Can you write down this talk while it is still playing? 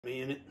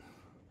me in it.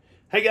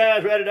 Hey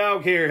guys,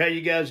 Rowdydawg here. How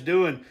you guys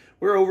doing?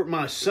 We're over at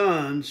my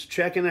son's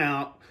checking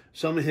out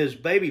some of his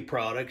baby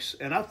products,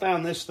 and I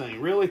found this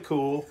thing really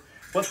cool.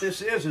 What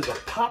this is a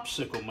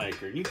popsicle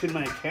maker. You can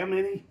make how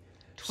many?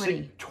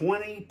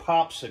 20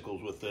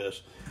 popsicles with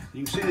this.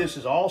 You can see this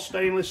is all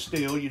stainless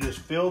steel. You just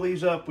fill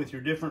these up with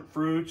your different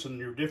fruits and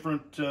your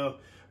different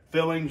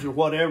fillings or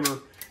whatever.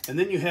 And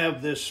then you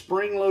have this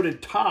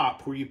spring-loaded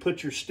top where you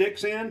put your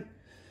sticks in.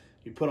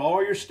 You put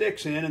all your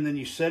sticks in, and then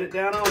you set it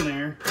down on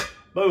there.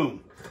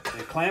 Boom.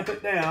 And clamp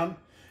it down.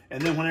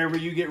 And then whenever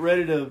you get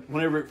ready to,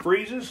 whenever it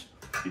freezes,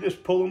 you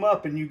just pull them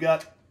up, and you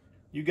got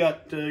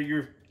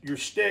your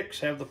sticks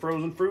have the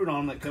frozen fruit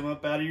on that come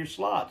up out of your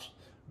slots.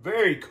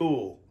 Very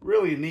cool.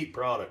 Really a neat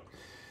product.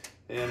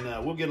 And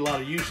we'll get a lot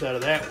of use out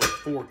of that with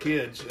 4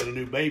 kids and a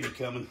new baby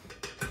coming.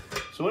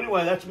 So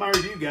anyway, that's my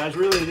review, guys.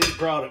 Really a neat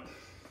product.